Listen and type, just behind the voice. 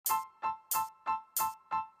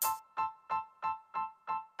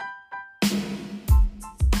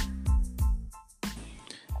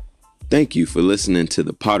Thank you for listening to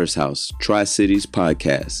the Potter's House Tri-Cities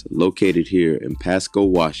podcast, located here in Pasco,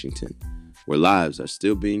 Washington, where lives are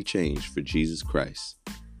still being changed for Jesus Christ.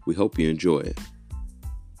 We hope you enjoy it.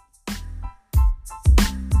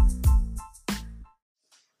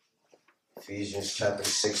 Ephesians chapter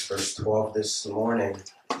 6, verse 12 this morning.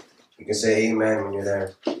 You can say amen when you're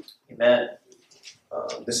there. Amen.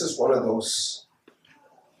 This is one of those,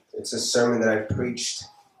 it's a sermon that I preached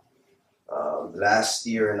last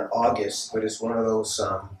year in August, but it's one of those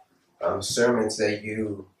sermons that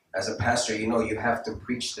you, as a pastor, you have to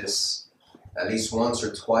preach this at least once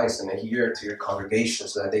or twice in a year to your congregation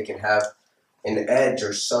so that they can have an edge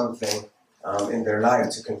or something in their life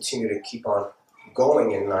to continue to keep on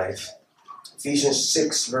going in life. Ephesians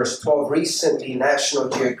 6, verse 12. Recently, National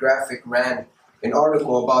Geographic ran an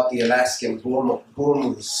article about the Alaskan bull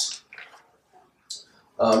moose.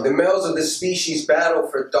 The males of the species battle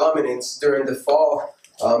for dominance during the fall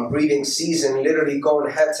breeding season, literally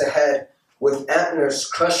going head-to-head with antlers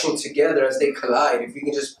crushing together as they collide. If you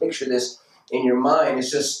can just picture this in your mind,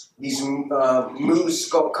 it's just these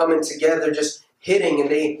moose coming together, just hitting,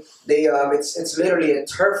 and it's literally a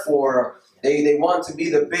turf war. They want to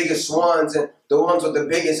be the biggest ones and the ones with the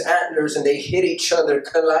biggest antlers, and they hit each other,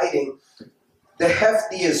 colliding. The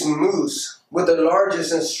heftiest moose with the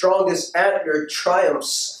largest and strongest antler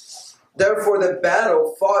triumphs. Therefore, the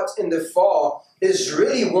battle fought in the fall is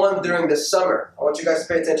really won during the summer. I want you guys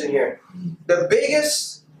to pay attention here. The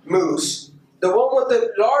biggest moose, the one with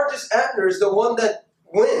the largest antlers, the one that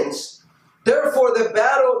wins. Therefore, the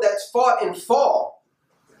battle that's fought in fall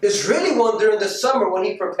is really won during the summer when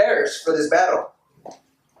he prepares for this battle.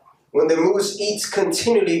 When the moose eats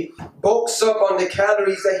continually, bulks up on the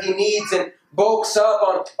calories that he needs and bulks up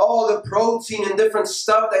on all the protein and different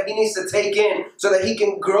stuff that he needs to take in so that he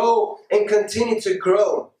can grow and continue to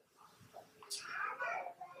grow.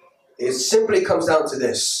 It simply comes down to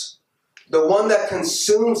this. The one that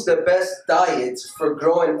consumes the best diet for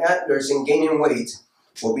growing antlers and gaining weight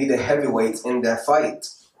will be the heavyweight in that fight.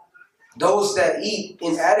 Those that eat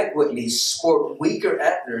inadequately sport weaker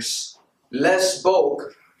antlers, less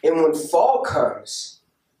bulk, and when fall comes,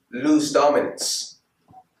 lose dominance.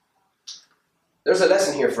 There's a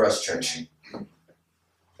lesson here for us, church.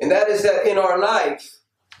 And that is that in our life,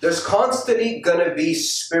 there's constantly going to be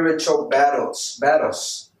spiritual battles.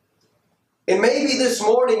 And maybe this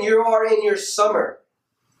morning you are in your summer.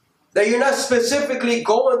 That you're not specifically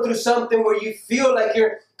going through something where you feel like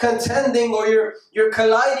you're contending or you're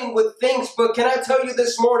colliding with things. But can I tell you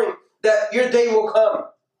this morning that your day will come?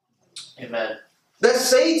 Amen. That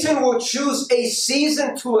Satan will choose a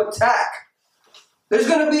season to attack. There's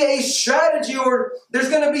going to be a strategy, or there's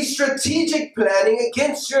going to be strategic planning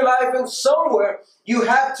against your life, and somewhere you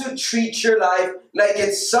have to treat your life like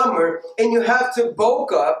it's summer, and you have to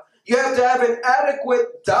bulk up. You have to have an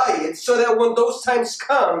adequate diet so that when those times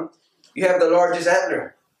come, you have the largest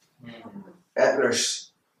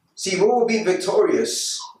antlers. See, we will be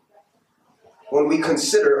victorious when we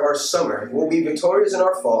consider our summer. We'll be victorious in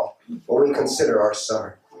our fall when we consider our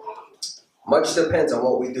summer. Much depends on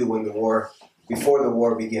what we do before the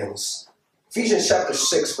war begins. Ephesians chapter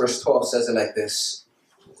 6, verse 12 says it like this.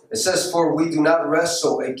 It says, "For we do not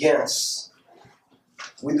wrestle against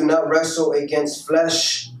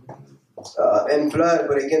flesh and blood,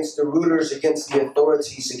 but against the rulers, against the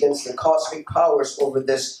authorities, against the cosmic powers over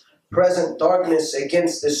this present darkness,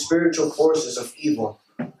 against the spiritual forces of evil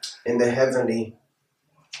in the heavenly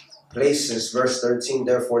places." Verse 13,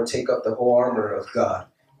 "Therefore take up the whole armor of God,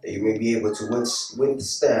 that you may be able to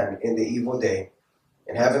withstand in the evil day,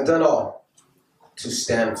 and having done all, to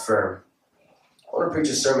stand firm." I want to preach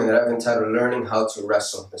a sermon that I've entitled "Learning How to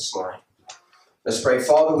Wrestle" this morning. Let's pray.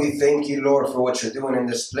 Father, we thank you, Lord, for what you're doing in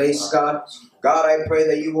this place, God. God, I pray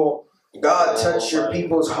that you will, God, touch your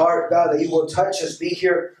people's heart, God, that you will touch us, be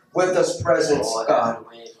here with us present, God.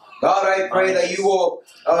 God, I pray that you will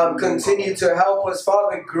continue to help us,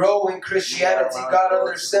 Father, grow in Christianity. God,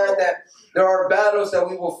 understand that there are battles that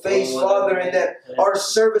we will face, Father, and that our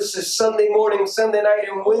services Sunday morning, Sunday night,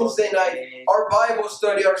 and Wednesday night, our Bible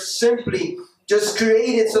study are simply just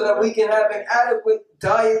created so that we can have an adequate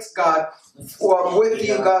diet, God, with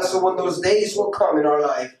you, God, so when those days will come in our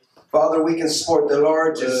life, Father, we can sport the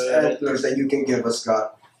largest antlers that you can give us,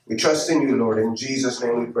 God. We trust in you, Lord. In Jesus'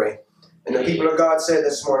 name we pray. And the people of God said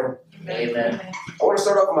this morning, Amen. I want to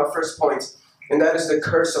start off with my first point, and that is the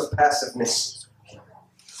curse of passiveness.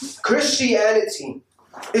 Christianity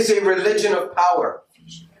is a religion of power.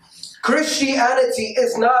 Christianity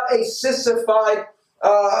is not a sissified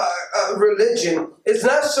religion. It's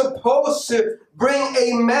not supposed to bring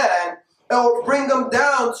a man or bring them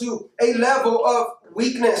down to a level of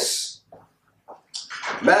weakness.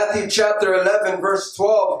 Matthew chapter 11, verse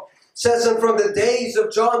 12 says, and from the days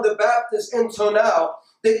of John the Baptist until now,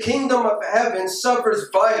 the kingdom of heaven suffers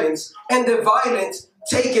violence, and the violent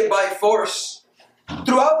take it by force.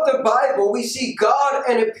 Throughout the Bible, we see God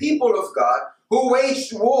and a people of God who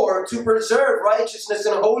waged war to preserve righteousness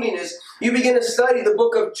and holiness. You begin to study the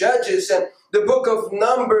book of Judges and the book of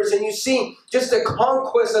Numbers, and you see just the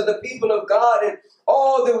conquest of the people of God and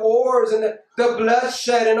all the wars and the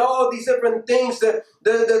bloodshed and all these different things,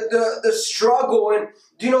 the struggle and,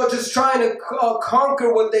 just trying to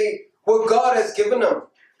conquer what God has given them.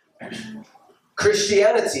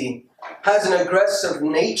 Christianity has an aggressive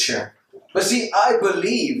nature. But see, I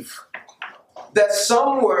believe that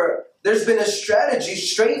somewhere there's been a strategy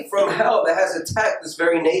straight from hell that has attacked this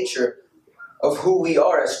very nature of who we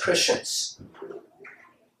are as Christians.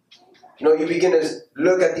 You begin to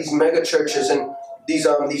look at these mega churches and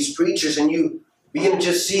these preachers, and you begin to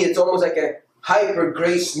just see it's almost like a hyper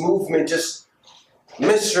grace movement, just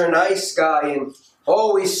Mr. Nice Guy and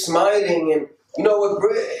always smiling and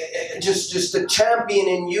just the champion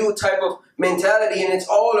in you type of mentality, and it's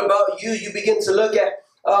all about you. You begin to look at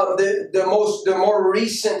the more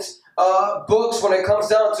recent books when it comes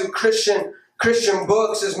down to Christian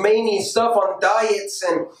books is mainly stuff on diets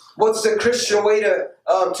and what's the Christian way to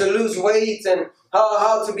lose weight and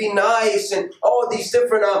how to be nice and all these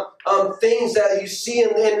different things that you see.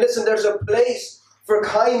 And listen, there's a place for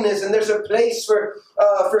kindness and there's a place for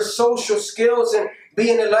social skills and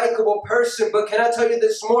being a likable person. But can I tell you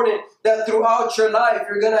this morning that throughout your life,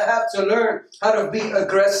 you're going to have to learn how to be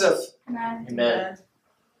aggressive. Amen.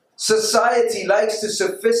 Society likes to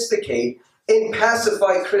sophisticate and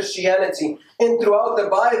pacify Christianity. And throughout the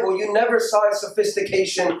Bible, you never saw a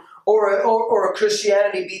sophistication or a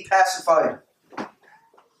Christianity be pacified.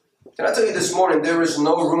 Can I tell you this morning, there is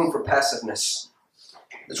no room for passiveness.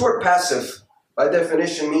 This word passive, by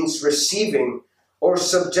definition, means receiving or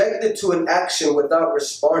subjected to an action without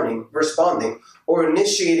responding, or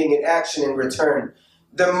initiating an action in return.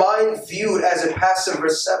 The mind viewed as a passive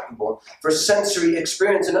receptacle for sensory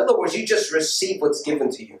experience. In other words, you just receive what's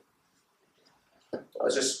given to you.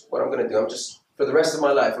 That's just what I'm going to do. For the rest of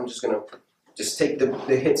my life, I'm just going to take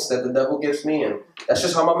the hits that the devil gives me, and that's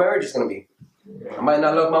just how my marriage is going to be. I might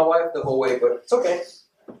not love my wife the whole way, but it's okay.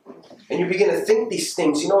 And you begin to think these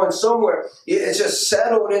things, and somewhere it's just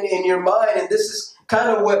settled in your mind. And this is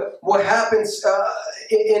kind of what happens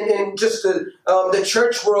in just the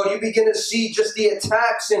church world. You begin to see just the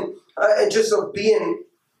attacks and just of being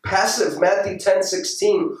passive. Matthew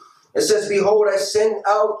 10:16, it says, behold, I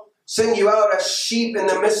send you out as sheep in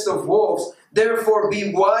the midst of wolves. Therefore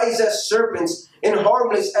be wise as serpents and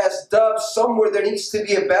harmless as doves. Somewhere there needs to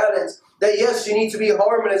be a balance. That yes, you need to be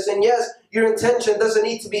harmless, and yes, your intention doesn't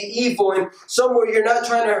need to be evil, and somewhere you're not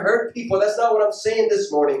trying to hurt people. That's not what I'm saying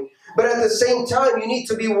this morning. But at the same time, you need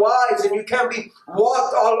to be wise, and you can't be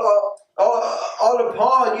walked all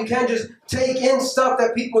upon. You can't just take in stuff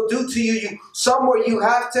that people do to you. Somewhere you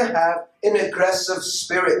have to have an aggressive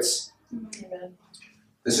spirit. Amen.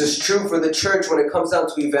 This is true for the church when it comes down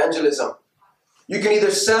to evangelism. You can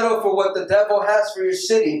either settle for what the devil has for your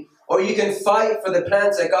city, or you can fight for the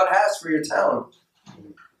plans that God has for your town.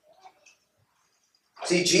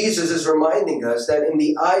 See, Jesus is reminding us that in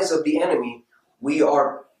the eyes of the enemy, we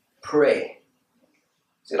are prey.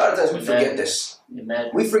 See, a lot of times we forget this.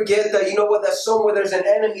 Amen. We forget that, that somewhere there's an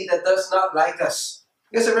enemy that does not like us.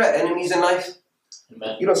 You guys ever had enemies in life?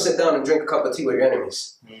 Amen. You don't sit down and drink a cup of tea with your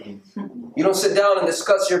enemies. Mm. You don't sit down and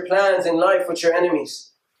discuss your plans in life with your enemies.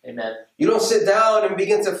 Amen. You don't sit down and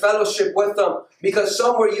begin to fellowship with them, because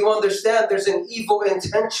somewhere you understand there's an evil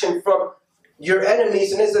intention from your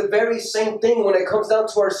enemies. And it's the very same thing when it comes down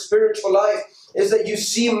to our spiritual life, is that you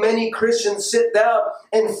see many Christians sit down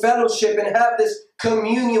and fellowship and have this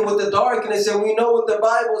communion with the darkness. And we know what the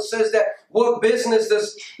Bible says, that what business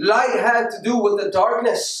does light have to do with the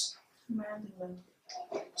darkness? Amen.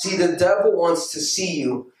 See, the devil wants to see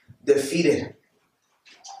you defeated.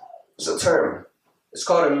 It's a term. It's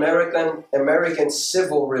called American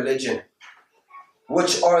civil religion,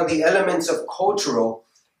 which are the elements of cultural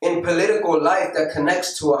and political life that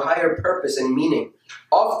connects to a higher purpose and meaning,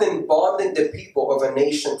 often bonding the people of a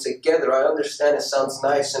nation together. I understand it sounds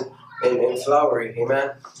nice and flowery,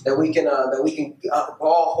 amen. That we can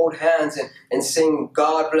all hold hands and sing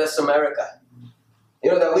 "God Bless America."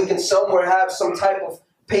 That we can somewhere have some type of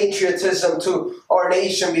patriotism to our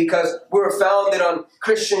nation because we're founded on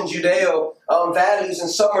Christian Judeo values, and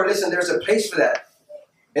somewhere, listen, there's a place for that.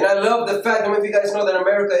 And I love the fact, how many of you guys know that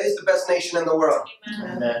America is the best nation in the world?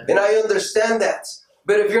 Amen. And I understand that.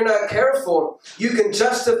 But if you're not careful, you can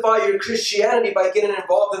justify your Christianity by getting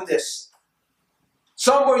involved in this.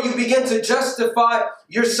 Somewhere you begin to justify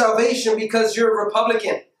your salvation because you're a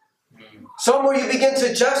Republican. Somewhere you begin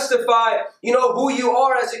to justify, who you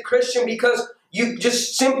are as a Christian because you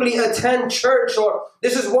just simply attend church, or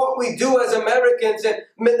this is what we do as Americans, and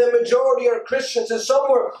the majority are Christians. And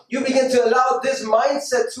somewhere you begin to allow this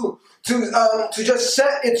mindset to just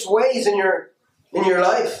set its ways in your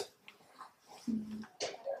life.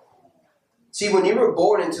 See, when you were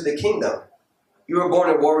born into the kingdom, you were born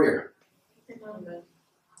a warrior.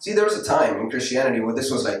 See, there was a time in Christianity where this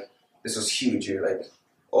was huge. You're like,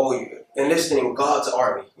 oh, you're enlisting in God's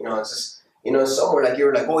army. It's just, somewhere like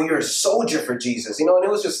you're like, oh, you're a soldier for Jesus. And it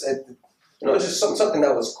was just, something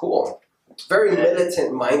that was cool. Very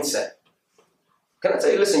militant mindset. Can I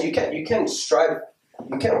tell you, listen, you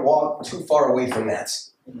can't walk too far away from that.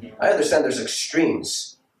 I understand there's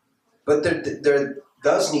extremes, but there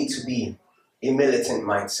does need to be a militant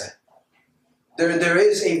mindset. There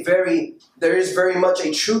is very much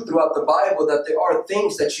a truth throughout the Bible that there are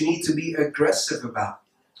things that you need to be aggressive about.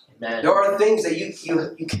 Amen. There are things that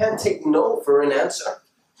you can't take no for an answer.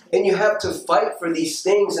 And you have to fight for these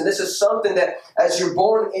things. And this is something that as you're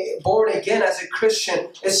born again as a Christian,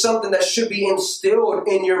 is something that should be instilled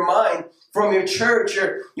in your mind from your church,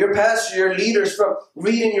 your pastor, your leaders, from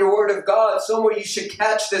reading your word of God. Somewhere you should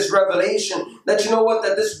catch this revelation that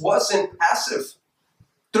that this wasn't passive.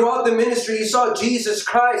 Throughout the ministry, you saw Jesus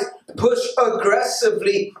Christ push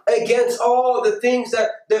aggressively against all the things that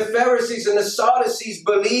the Pharisees and the Sadducees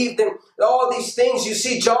believed in. All these things. You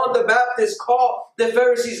see John the Baptist call the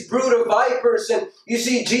Pharisees brood of vipers. And you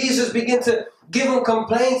see Jesus begin to give them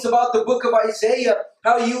complaints about the book of Isaiah.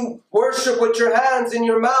 How you worship with your hands and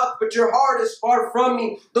your mouth, but your heart is far from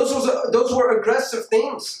me. Those were aggressive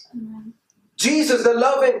things. Mm-hmm. Jesus, the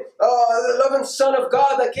loving Son of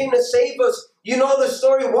God that came to save us. The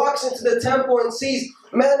story, walks into the temple and sees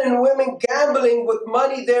men and women gambling with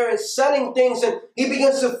money there and selling things. And he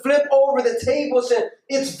begins to flip over the tables, and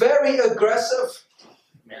it's very aggressive.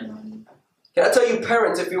 Amen. Can I tell you,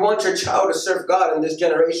 parents, if you want your child to serve God in this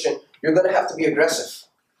generation, you're going to have to be aggressive.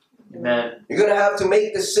 Amen. You're going to have to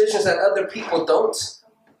make decisions that other people don't.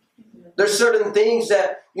 There's certain things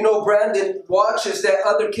that, Brandon watches that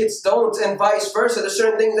other kids don't, and vice versa. There's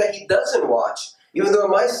certain things that he doesn't watch, even though it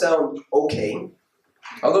might sound okay.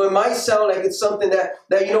 Although it might sound like it's something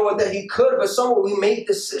that he could, but somewhere we make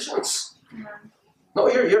decisions. No,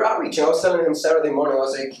 you're outreaching. I was telling him Saturday morning, I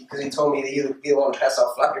was like, because he told me that he didn't want to pass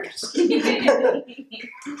out flyers.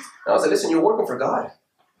 I was like, listen, you're working for God.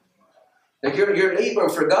 Like you're laboring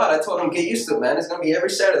for God. I told him, get used to it, man. It's going to be every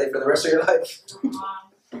Saturday for the rest of your life.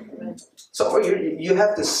 So you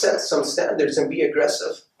have to set some standards and be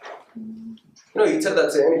aggressive. You tell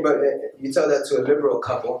that to anybody. You tell that to a liberal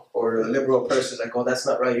couple or a liberal person. Like, oh, that's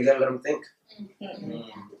not right. You got to let them think.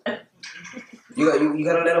 You got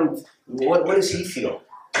to let him. What does he feel?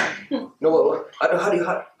 How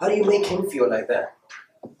do you make him feel like that?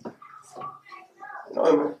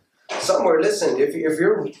 Somewhere, listen. If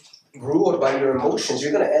you're ruled by your emotions,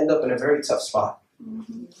 you're going to end up in a very tough spot.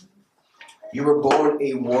 You were born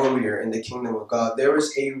a warrior in the kingdom of God. There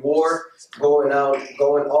is a war going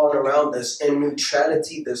on around us, and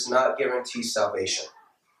neutrality does not guarantee salvation.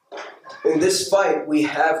 In this fight, we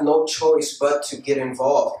have no choice but to get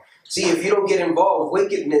involved. See, if you don't get involved,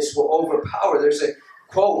 wickedness will overpower. There's a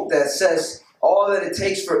quote that says, all that it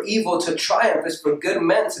takes for evil to triumph is for good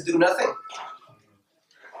men to do nothing.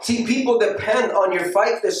 See, people depend on your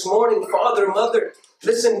fight this morning, father, mother.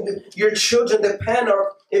 Listen, your children depend on,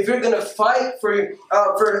 if you're going to fight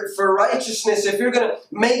for righteousness, if you're going to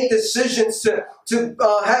make decisions to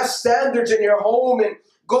have standards in your home and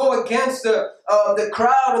go against the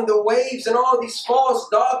crowd and the waves and all these false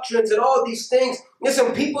doctrines and all these things.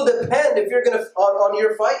 Listen, people depend if you're going to on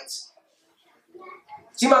your fights.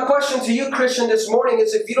 See, my question to you, Christian, this morning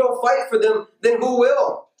is, if you don't fight for them, then who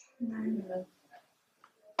will?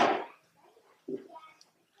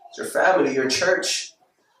 It's your family, your church,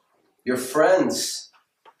 your friends.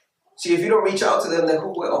 See, if you don't reach out to them, then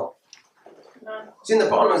who will? See, the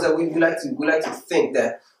problem is that we like to think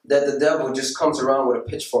that the devil just comes around with a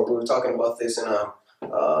pitchfork. We were talking about this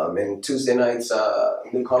in Tuesday night's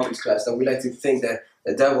new conference class, that we like to think that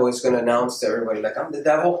the devil is going to announce to everybody, like, I'm the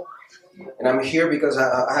devil, and I'm here because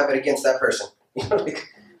I have it against that person.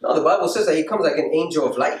 No, the Bible says that he comes like an angel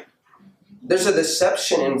of light. There's a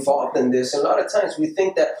deception involved in this. And a lot of times we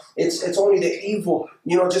think that it's only the evil,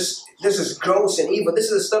 just this is gross and evil. This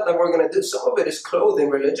is the stuff that we're going to do. Some of it is clothed in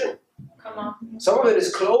religion. Come on. Some of it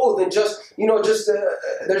is clothed in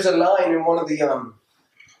there's a line in one of the,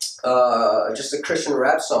 just a Christian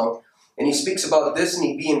rap song. And he speaks about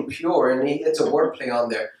Disney being pure, and it's a wordplay on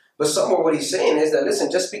there. But somewhere what he's saying is that,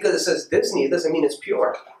 listen, just because it says Disney, it doesn't mean it's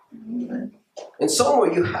pure. And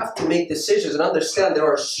somewhere you have to make decisions and understand there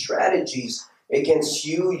are strategies against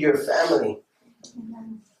you, your family.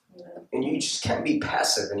 And you just can't be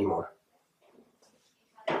passive anymore.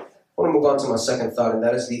 I want to move on to my second thought, and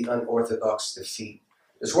that is the unorthodox defeat.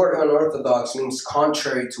 This word unorthodox means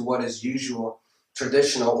contrary to what is usual,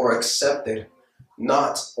 traditional, or accepted,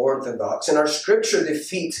 not orthodox. And our scripture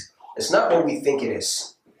defeat is not what we think it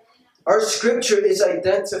is. Our scripture is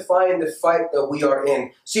identifying the fight that we are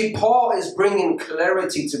in. See, Paul is bringing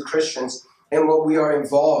clarity to Christians in what we are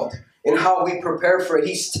involved in, how we prepare for it.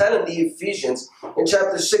 He's telling the Ephesians in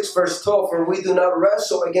chapter 6, verse 12, for we do not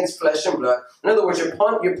wrestle against flesh and blood. In other words, you're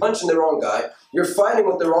punching the wrong guy. You're fighting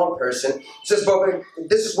with the wrong person. It says, but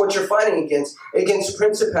this is what you're fighting against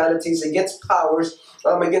principalities, against powers,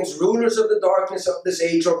 against rulers of the darkness of this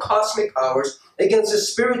age, or cosmic powers, against a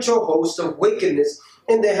spiritual host of wickedness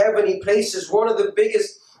in the heavenly places. One of the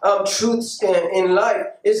biggest truths in life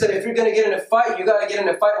is that if you're going to get in a fight, you got to get in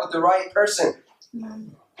a fight with the right person.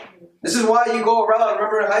 This is why you go around.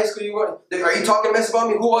 Remember in high school, are you talking mess about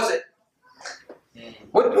me? Who was it?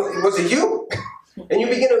 What was it? You? And you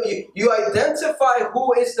begin to you identify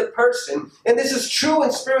who is the person, and this is true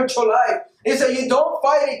in spiritual life. Is that you don't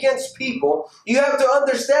fight against people. You have to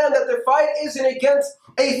understand that the fight isn't against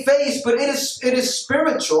a face, but it is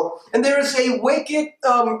spiritual, and there is a wicked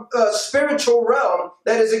spiritual realm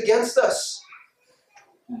that is against us.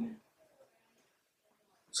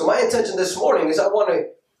 So my intention this morning is I want to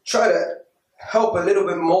try to help a little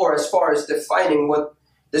bit more as far as defining what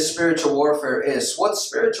the spiritual warfare is, what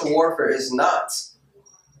spiritual warfare is not.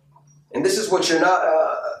 And this is what you're not,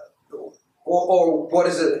 or what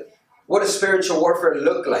is it? What does spiritual warfare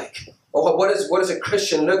look like? Or what does a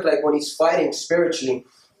Christian look like when he's fighting spiritually?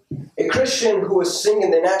 A Christian who is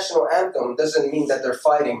singing the national anthem doesn't mean that they're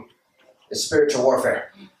fighting the spiritual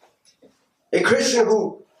warfare. A Christian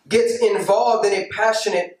who gets involved in a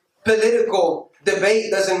passionate political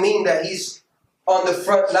debate doesn't mean that he's on the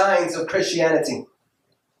front lines of Christianity.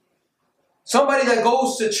 Somebody that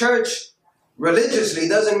goes to church religiously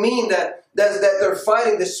doesn't mean that they're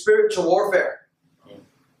fighting the spiritual warfare.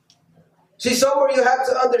 See, somewhere you have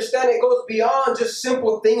to understand it goes beyond just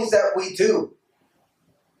simple things that we do.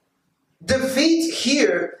 Defeat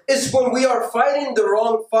here is when we are fighting the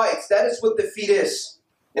wrong fights. That is what defeat is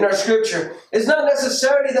in our scripture. It's not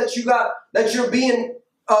necessarily that you're being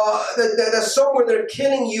that somewhere they're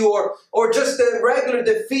killing you or just a regular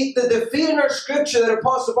defeat. The defeat in our scripture that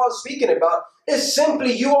Apostle Paul is speaking about is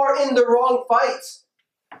simply you are in the wrong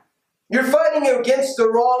fight. You're fighting against the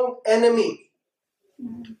wrong enemy.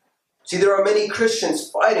 See, there are many Christians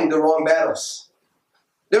fighting the wrong battles.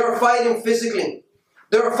 They are fighting physically.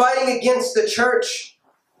 They are fighting against the church.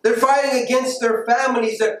 They're fighting against their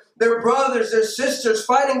families, their brothers, their sisters.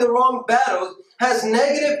 Fighting the wrong battles has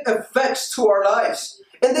negative effects to our lives.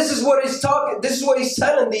 And this is what he's talking. This is what he's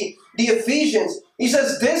telling the Ephesians. He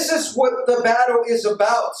says, this is what the battle is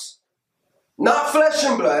about. Not flesh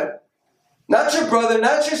and blood, not your brother,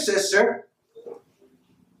 not your sister,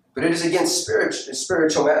 but it is against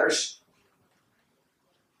spiritual matters.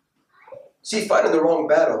 See, fighting the wrong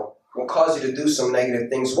battle will cause you to do some negative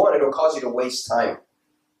things. One, it will cause you to waste time.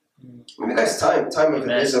 I mean, guys, time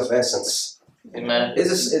is of essence. Amen.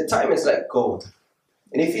 Time is like gold.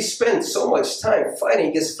 And if you spend so much time fighting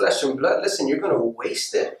against flesh and blood, listen, you're going to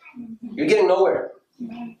waste it. You're getting nowhere.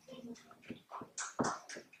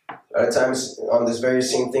 A lot of times on this very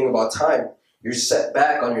same thing about time, you're set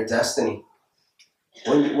back on your destiny.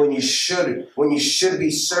 When you should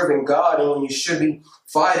be serving God and when you should be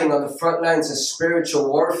fighting on the front lines of spiritual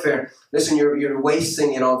warfare, listen, you're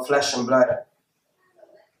wasting it on flesh and blood.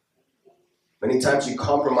 Many times you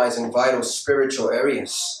compromise in vital spiritual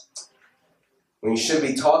areas. When you should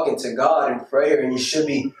be talking to God in prayer and you should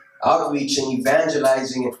be outreaching,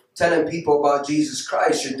 evangelizing, and telling people about Jesus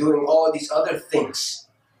Christ, you're doing all these other things.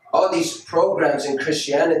 All these programs in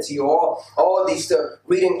Christianity, all these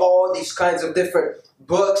reading all these kinds of different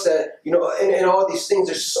books that, and all these things.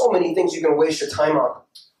 There's so many things you can waste your time on.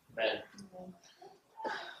 Amen. I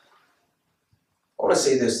want to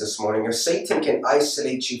say this morning. If Satan can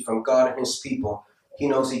isolate you from God and his people, he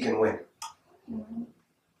knows he can win.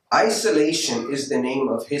 Isolation is the name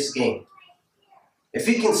of his game. If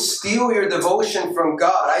he can steal your devotion from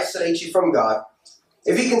God, isolate you from God,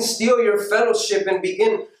 if he can steal your fellowship and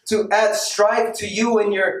begin to add strife to you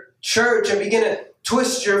and your church and begin to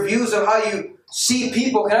twist your views of how you see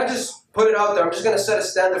people, can I just put it out there? I'm just going to set a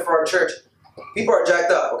standard for our church. People are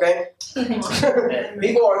jacked up, okay?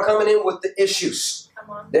 People are coming in with the issues.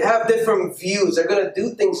 They have different views. They're going to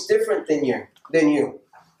do things different than you.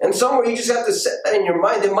 And somewhere you just have to set that in your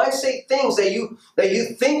mind. They might say things that you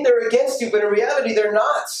think they're against you, but in reality they're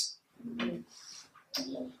not.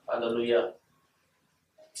 Hallelujah.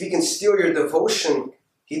 If he can steal your devotion,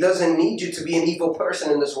 he doesn't need you to be an evil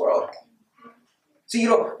person in this world. See,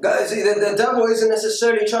 guys, the devil isn't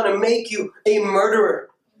necessarily trying to make you a murderer.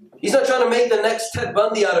 He's not trying to make the next Ted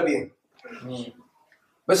Bundy out of you.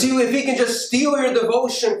 But see, if he can just steal your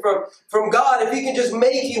devotion from God, if he can just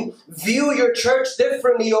make you view your church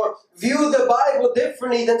differently or view the Bible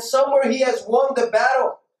differently, then somewhere he has won the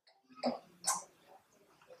battle.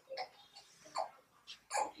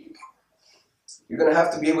 You're going to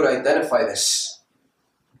have to be able to identify this.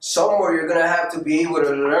 Somewhere you're going to have to be able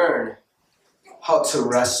to learn how to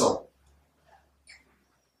wrestle.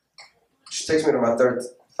 Which takes me to my third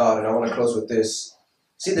thought, and I want to close with this.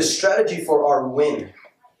 See, the strategy for our win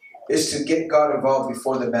is to get God involved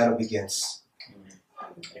before the battle begins.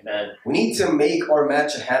 Amen. We need to make our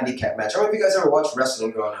match a handicap match. How many of you guys ever watched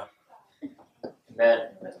wrestling growing up? Amen.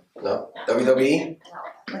 No? WWE?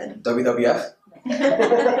 WWF?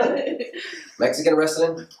 Mexican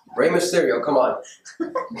wrestling? Rey Mysterio, come on.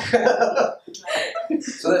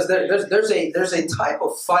 So there's a type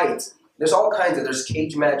of fight. There's all kinds of, there's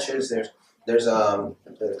cage matches, there's the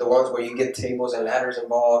ones where you get tables and ladders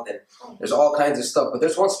involved, and there's all kinds of stuff. But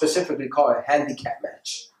there's one specifically called a handicap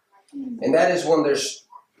match. And that is when there's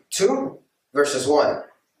 2 versus 1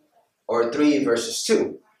 or 3 versus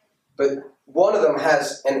 2. But one of them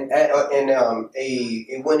has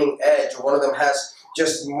a winning edge, or one of them has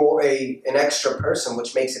just more an extra person,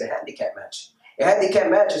 which makes it a handicap match. A handicap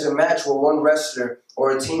match is a match where one wrestler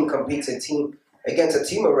or a team competes against a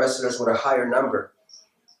team of wrestlers with a higher number.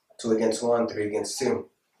 2 against 1, 3 against 2. You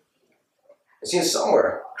see,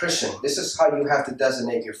 somewhere, Christian, this is how you have to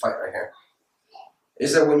designate your fight right here.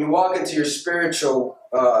 Is that when you walk into your spiritual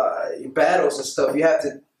battles and stuff, you have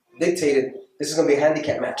to dictate it. This is going to be a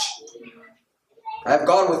handicap match. I have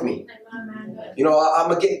God with me. I'm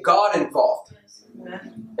going to get God involved.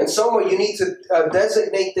 And somewhere you need to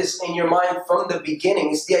designate this in your mind from the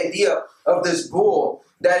beginning. It's the idea of this bull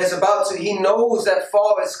that is about to, he knows that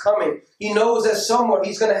fall is coming. He knows that somewhere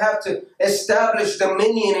he's going to have to establish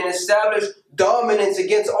dominion and establish dominance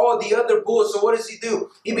against all the other bulls. So what does he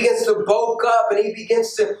do? He begins to bulk up and he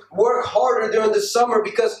begins to work harder during the summer,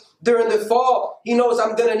 because during the fall, he knows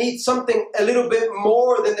I'm going to need something a little bit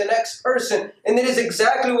more than the next person. And it is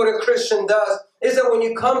exactly what a Christian does. Is that when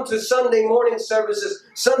you come to Sunday morning services,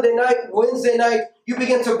 Sunday night, Wednesday night, you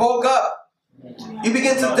begin to bulk up. You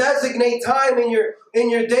begin to designate time in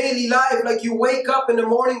your daily life, like you wake up in the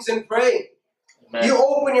mornings and pray. Amen. You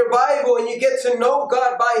open your Bible and you get to know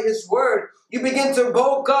God by His Word. You begin to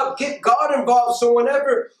bulk up, get God involved, so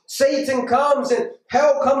whenever Satan comes and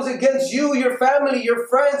hell comes against you, your family, your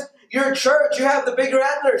friends, your church, you have the bigger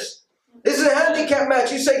antlers. This is a handicap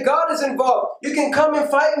match. You say, God is involved. You can come and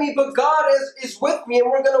fight me, but God is with me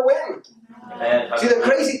and we're going to win. Amen. See, the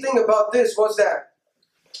crazy thing about this was that,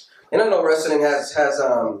 and I know wrestling has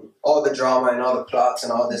all the drama and all the plots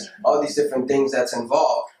and all these different things that's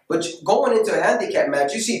involved. But going into a handicap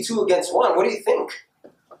match, you see 2 against 1. What do you think?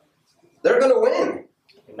 They're going to win.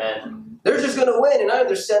 Amen. They're just going to win. And I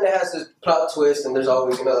understand it has this plot twist, and there's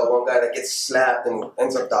always another one guy that gets slapped and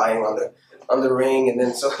ends up dying on the ring, and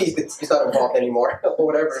then so he's not involved anymore or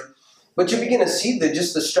whatever. But you begin to see the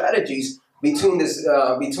strategies between this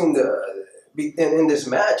in this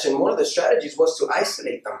match, and one of the strategies was to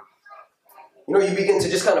isolate them. You begin to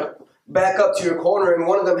just kind of back up to your corner, and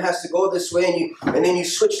one of them has to go this way, and then you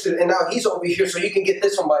switch to, and now he's over here, so you can get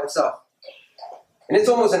this one by himself. And it's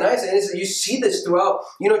almost an ice, and you see this throughout,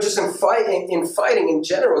 just in fighting in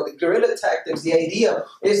general, the guerrilla tactics. The idea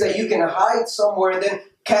is that you can hide somewhere and then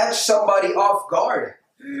catch somebody off guard.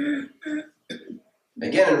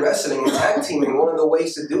 Again, in wrestling and tag teaming, one of the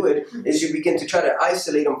ways to do it is you begin to try to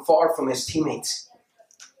isolate him far from his teammates.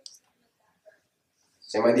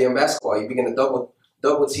 Same idea in basketball. You begin to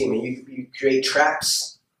double team, and you create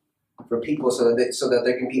traps for people so that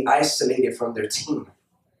they can be isolated from their team.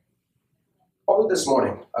 All of this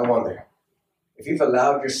morning, I wonder if you've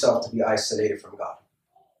allowed yourself to be isolated from God.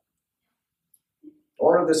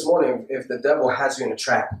 All of this morning, if the devil has you in a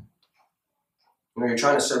trap, you're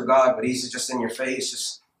trying to serve God, but he's just in your face,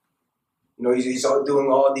 he's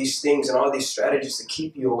doing all these things and all these strategies to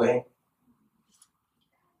keep you away.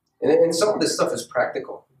 And some of this stuff is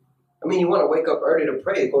practical. I mean, you want to wake up early to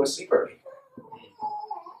pray, go to sleep early.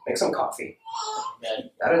 Make some coffee.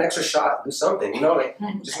 Add an extra shot, do something,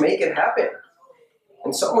 just make it happen.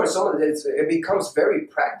 And somewhere, it becomes very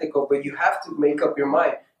practical, but you have to make up your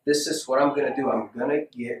mind. This is what I'm going to do. I'm going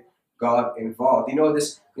to get God involved.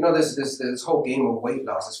 This whole game of weight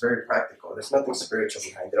loss is very practical. There's nothing spiritual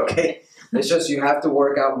behind it, okay? It's just you have to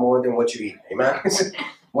work out more than what you eat, amen?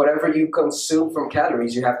 Whatever you consume from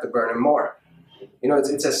calories, you have to burn them more.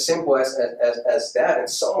 It's as simple as that. And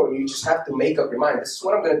somewhere you just have to make up your mind. This is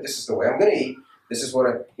what I'm going to, this is the way I'm going to eat. This is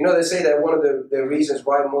what they say that one of the reasons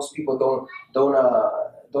why most people don't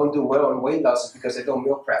do well on weight loss is because they don't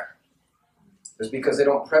meal prep. It's because they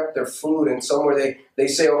don't prep their food, and somewhere they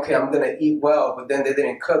say, okay, I'm going to eat well, but then they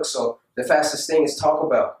didn't cook. So the fastest thing is Taco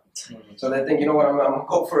Bell. So they think, you know what, I'm going to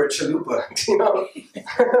go for a chalupa,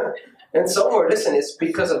 And somewhere, listen, it's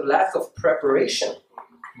because of lack of preparation.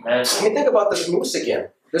 Amen. I mean, think about the Smooths again.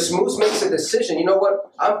 The Smooths makes a decision. You know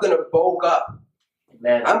what? I'm going to bulk up.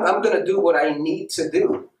 Amen. I'm going to do what I need to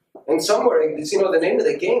do. And somewhere, the name of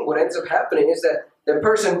the game, what ends up happening is that the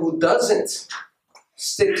person who doesn't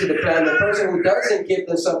stick to the plan, the person who doesn't give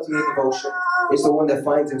themselves to the devotion, is the one that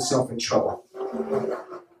finds himself in trouble. Am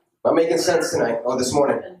I making sense tonight or this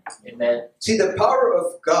morning? Amen. See, the power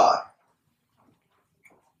of God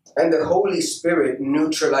and the Holy Spirit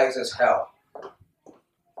neutralizes hell.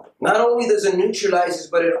 Not only does it neutralize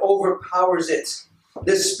it, but it overpowers it.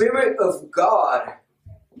 The Spirit of God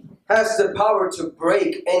has the power to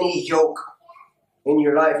break any yoke in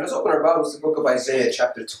your life. Let's open our Bibles to the book of Isaiah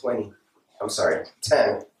chapter 10.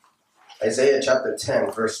 Isaiah chapter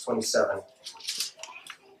 10, verse 27.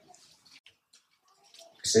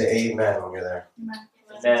 Say amen when you're there.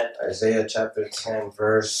 Amen. Isaiah chapter 10,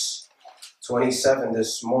 verse 27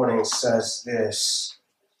 this morning says this.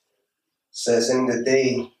 Says, in the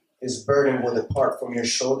day his burden will depart from your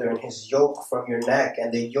shoulder and his yoke from your neck,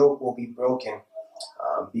 and the yoke will be broken.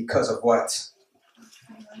 Because of what?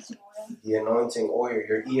 The anointing oil.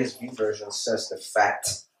 Your ESV version says the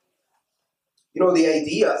fat. The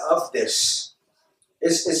idea of this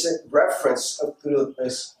is a reference to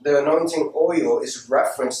the anointing oil is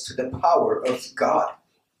reference to the power of God.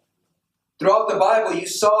 Throughout the Bible, you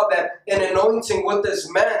saw that an anointing, what this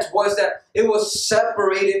meant was that it was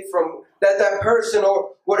separated from that person,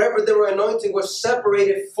 or whatever they were anointing was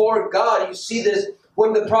separated for God. You see this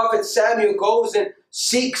when the prophet Samuel goes and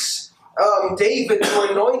seeks David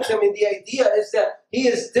to anoint him, and the idea is that he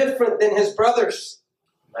is different than his brothers.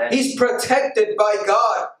 Amen. He's protected by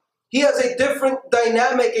God. He has a different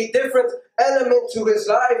dynamic, a different element to his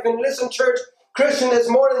life. And listen, church, Christian, this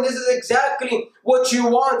morning, this is exactly what you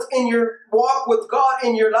want in your walk with God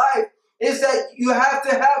in your life, is that you have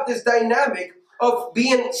to have this dynamic of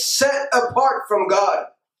being set apart from God.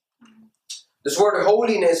 This word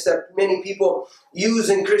holiness that many people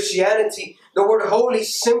use in Christianity, the word holy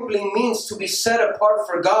simply means to be set apart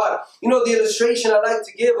for God. The illustration I like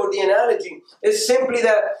to give, or the analogy, is simply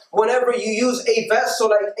that whenever you use a vessel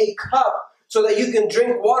like a cup so that you can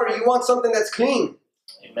drink water, you want something that's clean.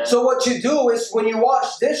 Amen. So what you do is when you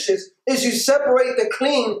wash dishes is you separate the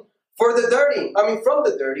clean from the dirty.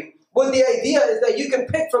 But the idea is that you can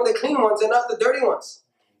pick from the clean ones and not the dirty ones.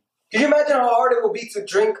 Can you imagine how hard it would be to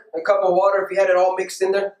drink a cup of water if you had it all mixed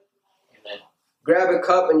in there? Amen. Grab a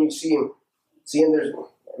cup and you see in there's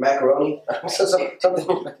macaroni, something.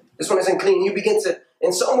 This one isn't clean. You begin to,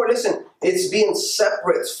 and somewhere, listen, it's being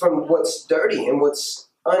separate from what's dirty and what's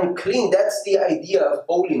unclean. That's the idea of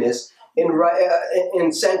holiness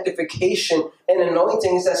in sanctification and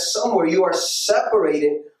anointing, is that somewhere you are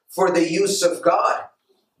separated for the use of God.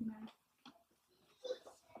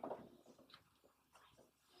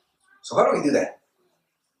 So how do we do that?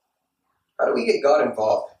 How do we get God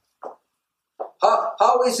involved?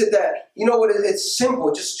 How is it that, it's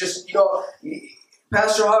simple. Just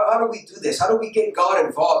Pastor, how do we do this? How do we get God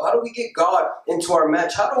involved? How do we get God into our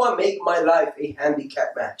match? How do I make my life a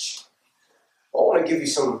handicap match? Well, I want to give you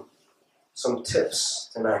some tips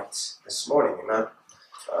tonight, this morning,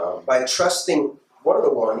 by trusting. One of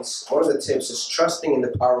the tips is trusting in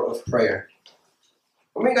the power of prayer.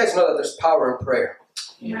 How many of you guys know that there's power in prayer?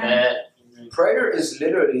 Amen. Prayer is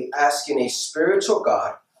literally asking a spiritual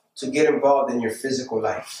God to get involved in your physical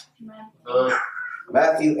life. Good.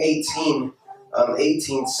 Matthew 18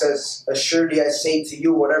 says, assuredly I say to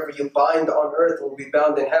you, whatever you bind on earth will be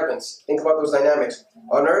bound in heavens. Think about those dynamics.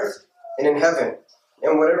 On earth and in heaven.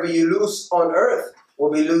 And whatever you loose on earth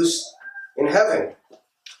will be loosed in heaven.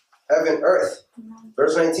 Heaven, earth.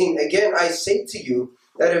 Verse 19, again I say to you,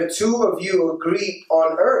 that if two of you agree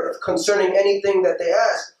on earth concerning anything that they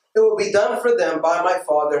ask, it will be done for them by my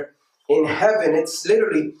Father in heaven. It's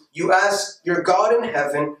literally, you ask your God in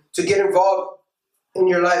heaven to get involved in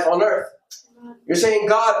your life on earth. You're saying,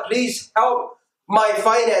 God, please help my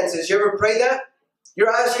finances. You ever pray that?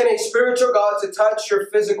 You're asking a spiritual God to touch your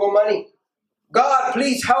physical money. God,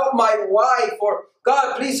 please help my wife, or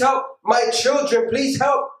God, please help my children, please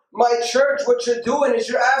help my church. What you're doing is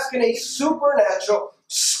you're asking a supernatural,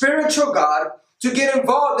 spiritual God to get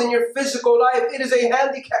involved in your physical life. It is a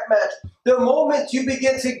handicap match. The moment you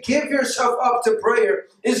begin to give yourself up to prayer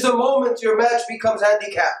is the moment your match becomes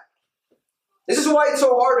handicapped. This is why it's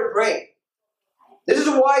so hard to pray. This is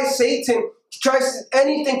why Satan tries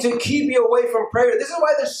anything to keep you away from prayer. This is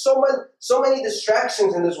why there's so many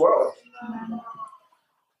distractions in this world.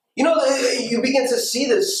 You know, you begin to see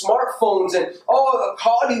the smartphones and all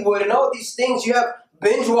Hollywood and all these things. You have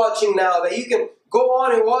binge watching now that you can go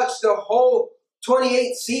on and watch the whole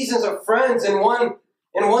 28 seasons of Friends in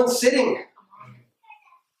one sitting.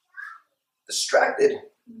 Distracted.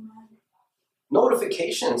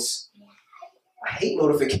 Notifications. I hate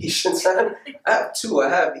notifications. I have two. I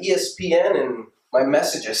have ESPN and my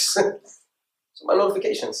messages. So my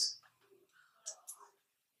notifications.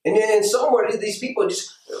 And somewhere these people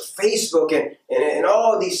just Facebook and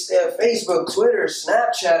all these Facebook, Twitter,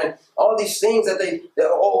 Snapchat, and all these things that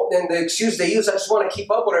and the excuse they use. I just want to keep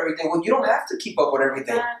up with everything. Well, you don't have to keep up with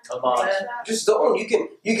everything. Come on. Just don't. You can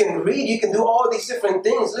read. You can do all these different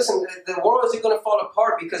things. Listen, the world isn't going to fall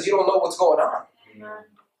apart because you don't know what's going on. You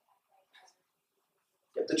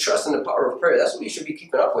have to trust in the power of prayer. That's what you should be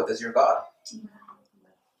keeping up with as your God.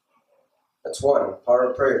 That's one, power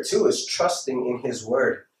of prayer. Two is trusting in His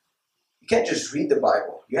Word. You can't just read the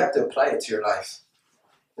Bible. You have to apply it to your life.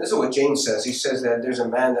 This is what James says. He says that there's a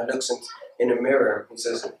man that looks in a mirror, he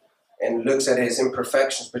says, and looks at his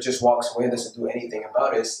imperfections, but just walks away and doesn't do anything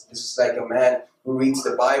about it. This is like a man who reads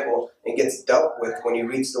the Bible and gets dealt with when he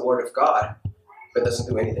reads the Word of God, but doesn't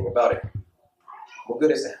do anything about it. What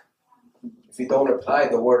good is that? If you don't apply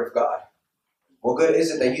the Word of God, what good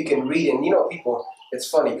is it that you can read? And you know, people, it's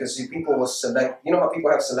funny because people will select, you know how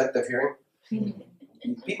people have selective hearing?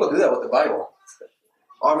 People do that with the Bible.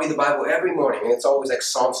 I'll read the Bible every morning, and it's always like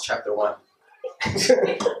Psalms chapter 1.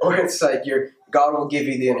 Or it's like God will give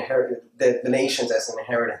you the nations as an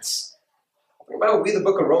inheritance. Read the Bible, read the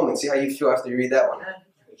book of Romans, see how you feel after you read that one.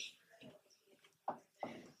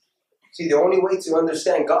 See, the only way to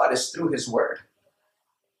understand God is through His Word.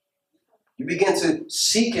 You begin to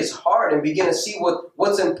seek His heart and begin to see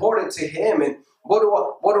what's important to Him, and what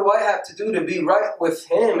do I have to do to be right with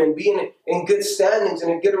Him and be in good standings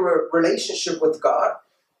and in good relationship with God?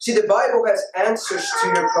 See, the Bible has answers to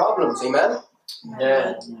your problems. Amen?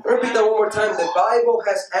 Yeah. Repeat that one more time. The Bible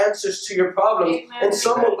has answers to your problems. Amen. And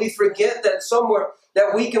somewhere we forget that somewhere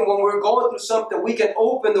that we can, when we're going through something, we can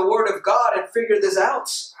open the Word of God and figure this out.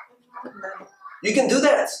 You can do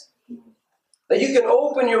that. That you can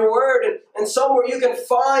open your Word and somewhere you can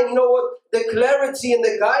find, you know what, the clarity and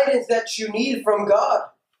the guidance that you need from God.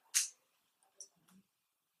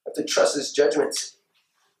 You have to trust His judgments.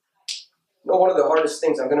 You know, one of the hardest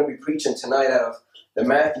things I'm going to be preaching tonight out of the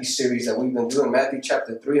Matthew series that we've been doing, Matthew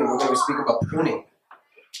chapter 3, and we're going to speak about pruning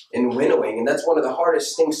and winnowing. And that's one of the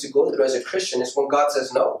hardest things to go through as a Christian, is when God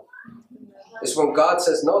says no. It's when God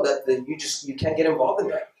says no that you can't get involved in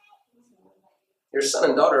that. You're a son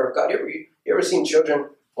and daughter of God. You ever seen children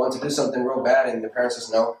want to do something real bad and the parent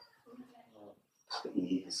says no?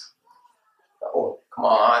 Please. No, come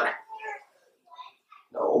on.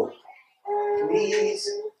 No. Please.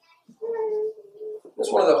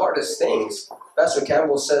 It's one of the hardest things. Pastor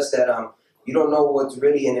Campbell says that you don't know what's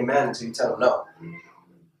really in a man until you tell him no. You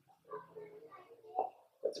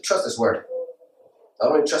have to trust His Word.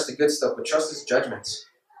 Not only trust the good stuff, but trust His judgments.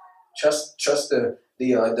 Trust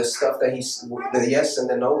the stuff that the yes and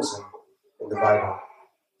the no's in the Bible.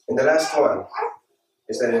 And the last one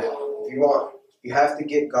is that if you want, you have to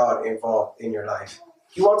get God involved in your life.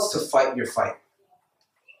 He wants to fight your fight.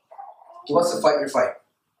 He wants to fight your fight.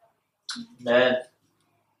 Man.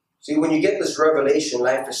 See, when you get this revelation,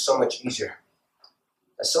 life is so much easier.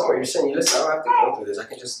 And somewhere you're saying, listen, I don't have to go through this. I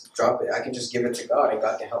can just drop it. I can just give it to God and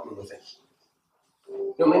God can help me with it.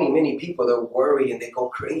 You know, many people, they worry and they go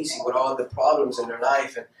crazy with all the problems in their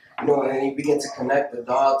life. And, you know, and you begin to connect the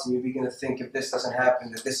dots and you begin to think, if this doesn't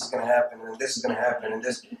happen, that this is going to happen, and this is going to happen, and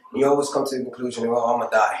this. And you always come to the conclusion, well, I'm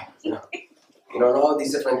going to die. You know, and all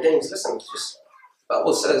these different things. Listen, just the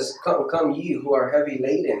Bible says, come ye who are heavy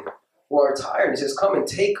laden, who are tired. It says, come and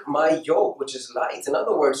take my yoke, which is light. In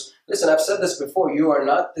other words, listen, I've said this before, you are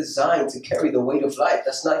not designed to carry the weight of life.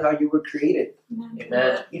 That's not how you were created.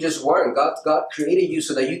 Amen. You just weren't. God created you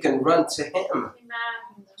so that you can run to Him. Amen.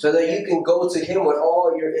 So that you can go to Him with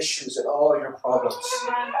all your issues and all your problems.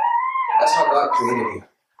 That's how God created you.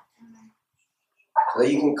 So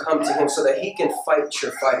that you can come to Him, so that He can fight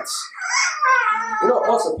your fights. You know,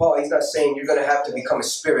 Apostle Paul, he's not saying you're going to have to become a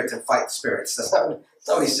spirit and fight spirits. That's not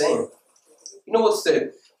what he's saying. You know what's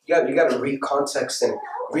the, you got to read context and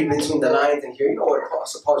read between the lines and here. You know what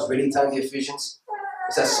Apostle Paul is really telling the Ephesians?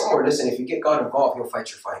 Is that somewhere, listen, if you get God involved, he'll fight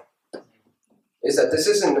your fight. Is that this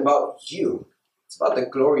isn't about you. It's about the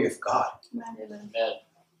glory of God. Amen.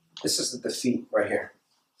 This is the defeat right here.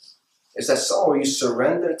 Is that somewhere you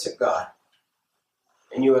surrender to God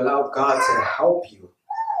and you allow God to help you.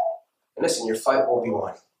 And listen, your fight will be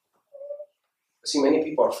won. See, many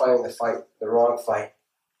people are fighting the wrong fight.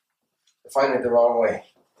 They're fighting it the wrong way.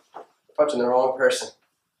 They're punching the wrong person.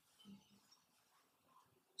 It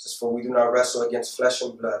says, for we do not wrestle against flesh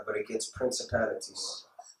and blood, but against principalities,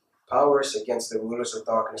 powers, against the rulers of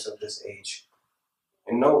darkness of this age.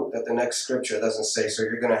 And note that the next scripture doesn't say, so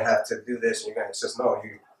you're going to have to do this. And it says, no,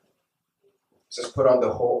 it says put on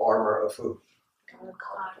the whole armor of who?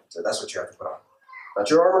 So that's what you have to put on. Not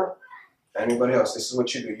your armor. Anybody else. This is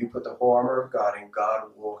what you do. You put the whole armor of God and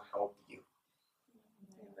God will help you.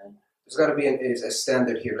 Amen. There's got to be a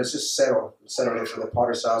standard here. Let's just settle it for the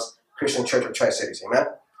Potter's House Christian Church of Tri-Cities. Amen?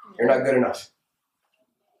 You're not good enough.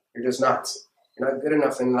 You're just not. You're not good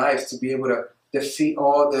enough in life to be able to defeat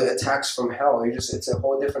all the attacks from hell. It's a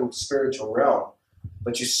whole different spiritual realm.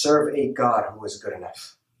 But you serve a God who is good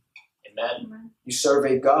enough. Amen. You serve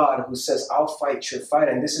a God who says, I'll fight your fight.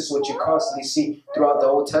 And this is what you constantly see throughout the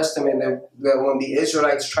Old Testament, that when the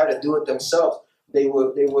Israelites try to do it themselves, they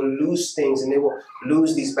will lose things and they will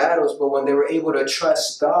lose these battles. But when they were able to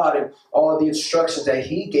trust God and all the instructions that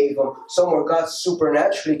he gave them, somewhere God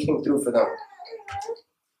supernaturally came through for them.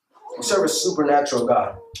 We serve a supernatural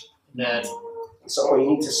God. Amen. And somewhere you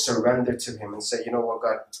need to surrender to him and say, you know what,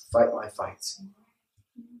 God, fight my fights.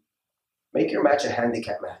 Make your match a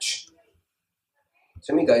handicap match.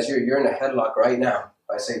 To me, guys, you're in a headlock right now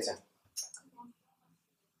by Satan.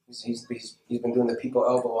 He's been doing the people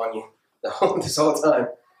elbow on you this whole time.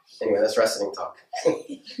 Anyway, that's wrestling talk.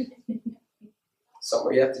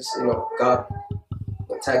 Somewhere you have to, God,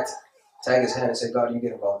 tag his hand and say, God, you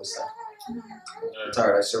get involved this time. I'm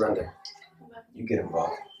tired, I surrender. You get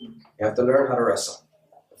involved. You have to learn how to wrestle.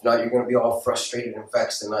 If not, you're going to be all frustrated and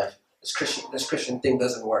vexed in life. This Christian thing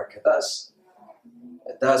doesn't work. It does.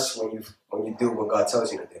 It does when you do what God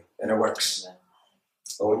tells you to do, and it works.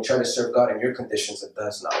 But when you try to serve God in your conditions, it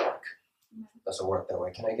does not work. It doesn't work that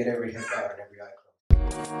way. Can I get every head bowed and every eye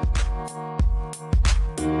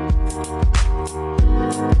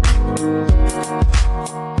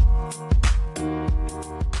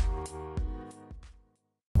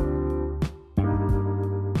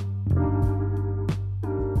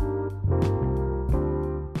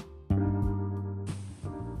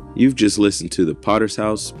You've just listened to the Potter's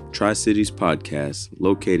House Tri-Cities podcast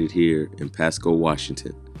located here in Pasco,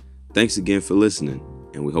 Washington. Thanks again for listening,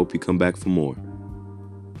 and we hope you come back for more.